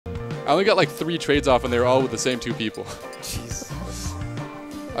I only got like 3 trades off, and they were all with the same 2 people. Jeez.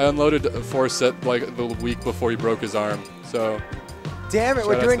 I unloaded 4 set like the week before he broke his arm. So. Damn it,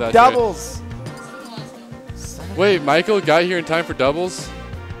 we're Shout out doing to that doubles. Wait, Michael got here in time for doubles?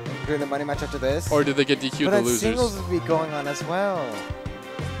 We're doing the money match after this? Or did they get DQ'd but the then losers? singles would be going on as well.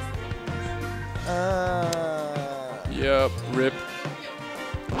 Yep, rip.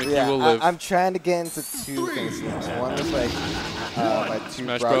 Mickey Yeah, will live. I'm trying to get into 2 things. One was like my 2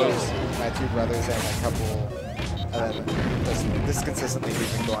 Smash brothers, Bros. my 2 brothers and a couple. And then this consistently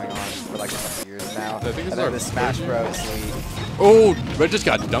has been going on for like a couple years now. I think this and is then our the Smash Bros. League. Oh, Red just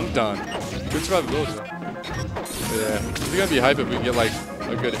got dunked on. Good survivability though. Yeah, it's gonna be hype if we get like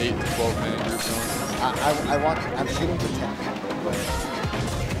a good 8 to 12 man group going. I'm shooting for 10 people, but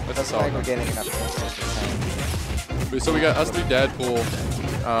That's doesn't solid. like we're getting enough points for 10. So we got us 3 Dadpool,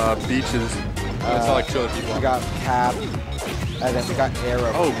 Beaches. That's not like 2 other people. We got Cap, and then we got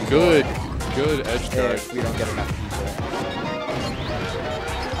Arrow. Oh, good. Good edge guard. If we don't get enough people.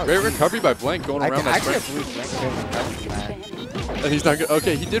 Oh, Great recovery by Blank going around that actually sprint. believe Blank can recover from that. And he's not good.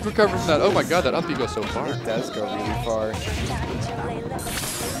 Okay, he did recover from that. Oh my god, that up B goes so far. It does go really far. Just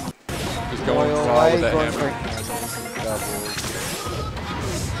going raw with that going hammer. for doubles.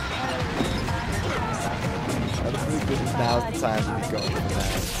 I believe now's the time to be going for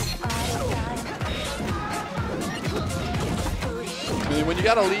that. I mean, when you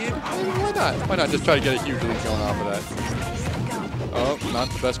got a lead, I mean, why not? Why not just try to get a huge lead going off of that? Oh, not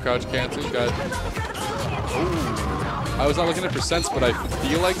the best crouch cancel. Got. Ooh. I was not looking at percents, but I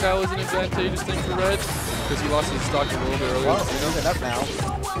feel like that was an advantageous thing for Red because he lost his stock a little bit earlier. Well, he's moving up now.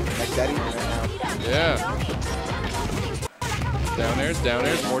 Like that even right now. Yeah. Down airs,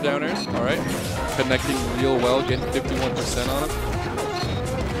 more down airs. All right. Connecting real well, getting 51% on him.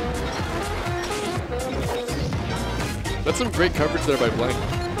 That's some great coverage there by Blank.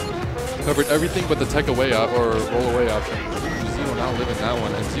 Covered everything but the tech away or roll away option. Zeno now living that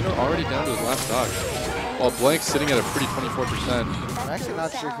one, and Zeno already down to his last stock. While Blank's sitting at a pretty 24%. I'm actually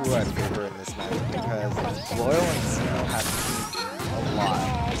not sure who I'd favor in this match because Loyal and Zeno have a lot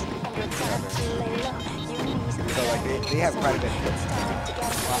together. So like they have quite a bit of hits.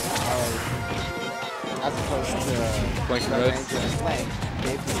 As opposed to Blank and Red Red. Ranger and Blank,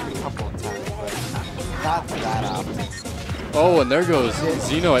 they've been a couple of times, but not that often. Oh, and there goes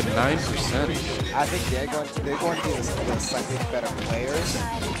Zeno at 9%. I think they're going to be the slightly better players,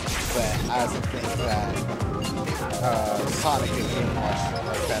 but I also think that Sonic and Game Watch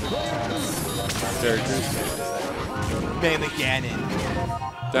are better Characters. Mainly Ganon.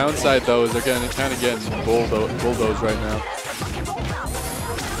 Downside though is they're kind of getting bulldozed right now.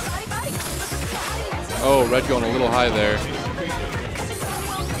 Oh, Red going a little high there.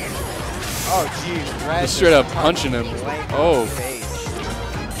 Oh, geez. Red Just straight up punching him. Oh.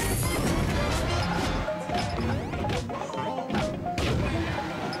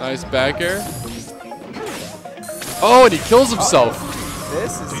 Nice back air. Oh, and he kills himself.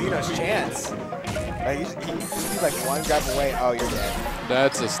 This is Zeno's chance. He just be like one grab away. Oh, you're dead.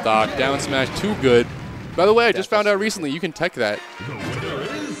 That's a stock. Down smash, too good. By the way, I just found out recently you can tech that.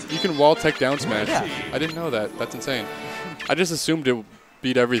 You can wall tech down smash. Yeah. I didn't know that. That's insane. I just assumed it would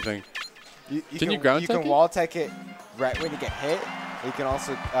beat everything. Can you ground tech You can wall tech it right when you get hit. You can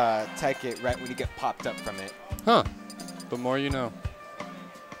also tech it right when you get popped up from it. Huh. The more you know.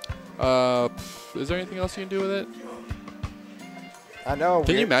 Is there anything else you can do with it? I know.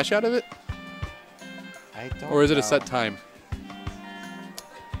 Can you mash out of it? I don't Or is it know. a set time?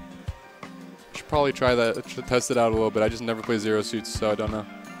 Should probably try that. Should test it out a little bit. I just never play Zero Suits, so I don't know.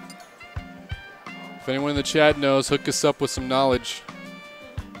 If anyone in the chat knows, hook us up with some knowledge.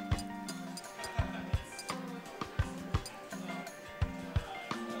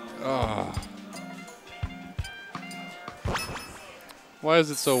 Oh. Why is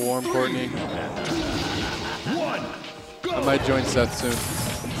it so warm, Courtney? I might join Seth soon.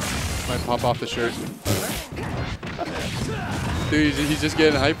 Might pop off the shirt. Dude, he's just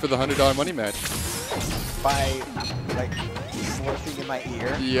getting hyped for the $100 money match. By, like, slurping in my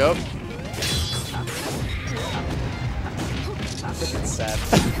ear. Yep. Freaking sad.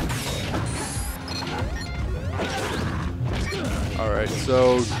 All right,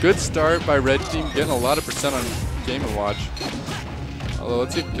 so good start by Red Team, getting a lot of percent on Game & Watch. Although,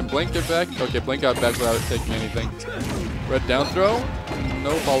 let's see, can Blank get back? Okay, Blank got back without taking anything. Red down throw,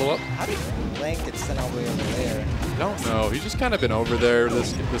 no follow-up. How did Blank get sent all the way over there? I don't know, he's just kind of been over there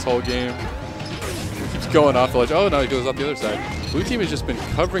this whole game. Keeps going off the ledge. Oh, no, he goes off the other side. Blue Team has just been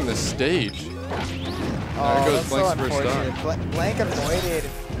covering the stage. Oh, there goes that's Blank's so first unfortunate. stock. Blank avoided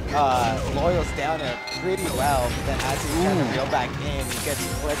Loyal's down there pretty well, but then as he's trying to reel back in, he gets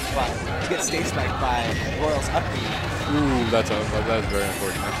flipped by, he gets stage sniped by Loyal's up B. Ooh, that's very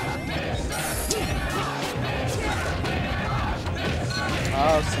unfortunate.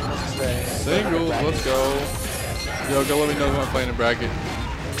 Oh, singles today. Singles, let's go. Yo, go let me know who I'm playing in bracket.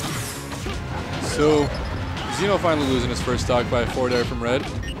 So, Zeno finally losing his first stock by 4 there from red.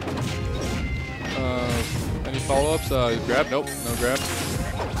 Any follow-ups? Grab? Nope, no grab.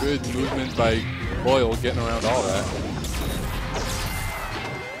 Good movement by Loyal getting around all that.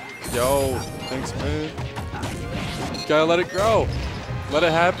 Yo, thanks, man. Just gotta let it grow. Let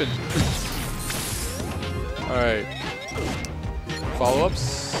it happen. Alright.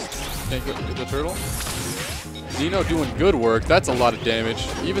 Follow-ups. Can't get the turtle. Zeno doing good work. That's a lot of damage,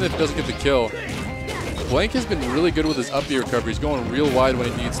 even if it doesn't get the kill. Blank has been really good with his up B recovery. He's going real wide when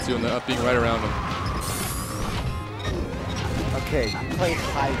he needs to, and the up being right around him. Okay, you played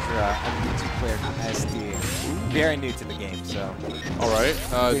Hydra, a YouTube player from SD. Very new to the game, so. Alright.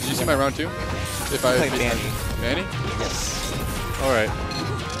 Did you see my round 2? If I played Manny. Manny? Yes. Alright.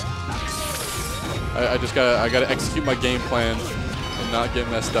 I gotta execute my game plan and not get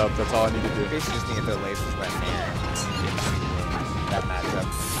messed up. That's all I need to do. Basically just need to build lasers by hand. That matchup.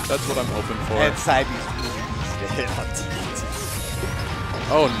 That's what I'm hoping for. And side B's really easy to hit on TNT.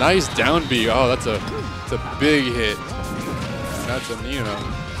 Oh, nice down B. Oh, that's a big hit. That's a Nino.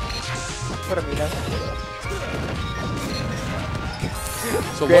 What a Nino.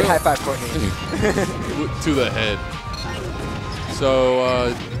 So great high five, Courtney. to the head.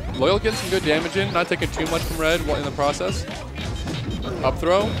 So Loyal getting some good damage in, not taking too much from red in the process. Up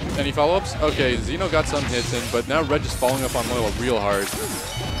throw. Any follow-ups? Okay, Zeno got some hits in, but now red just following up on Loyal real hard.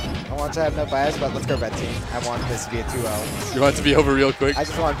 I want to have no bias, but let's go red team. I want this to be a 2-0. You want it to be over real quick? I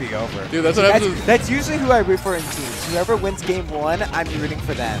just want it to be over. Dude, that's what happens. That's usually who I root for in teams. Whoever wins game 1, I'm rooting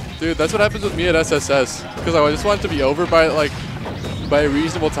for them. Dude, that's what happens with me at SSS. Because I just want it to be over by a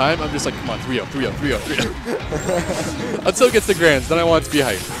reasonable time. I'm just like, come on, 3-0, 3-0, 3-0, 3-0. Until it gets to grands, then I want it to be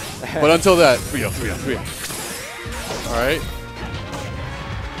hype. But until that, 3-0, 3-0, 3-0. All right.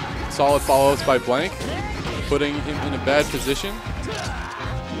 Solid follow-ups by Blank, putting him in a bad position.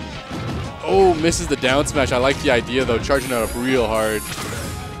 Oh, misses the down smash. I like the idea, though, charging it up real hard.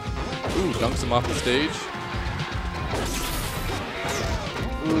 Ooh, dunks him off the stage.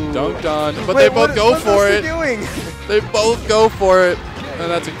 Ooh. Dunked on, but they both go for it. They both go for it. And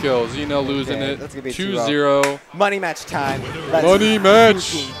that's a kill. Zeno losing it. 2-0. Money match time. Money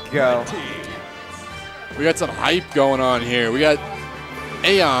match. Go. We got some hype going on here. We got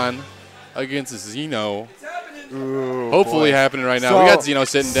Aeon against Zeno. Ooh, hopefully happening right now. So we got Zeno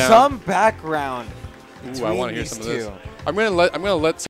sitting down. Some background. Ooh, I want to hear some of this. I'm gonna let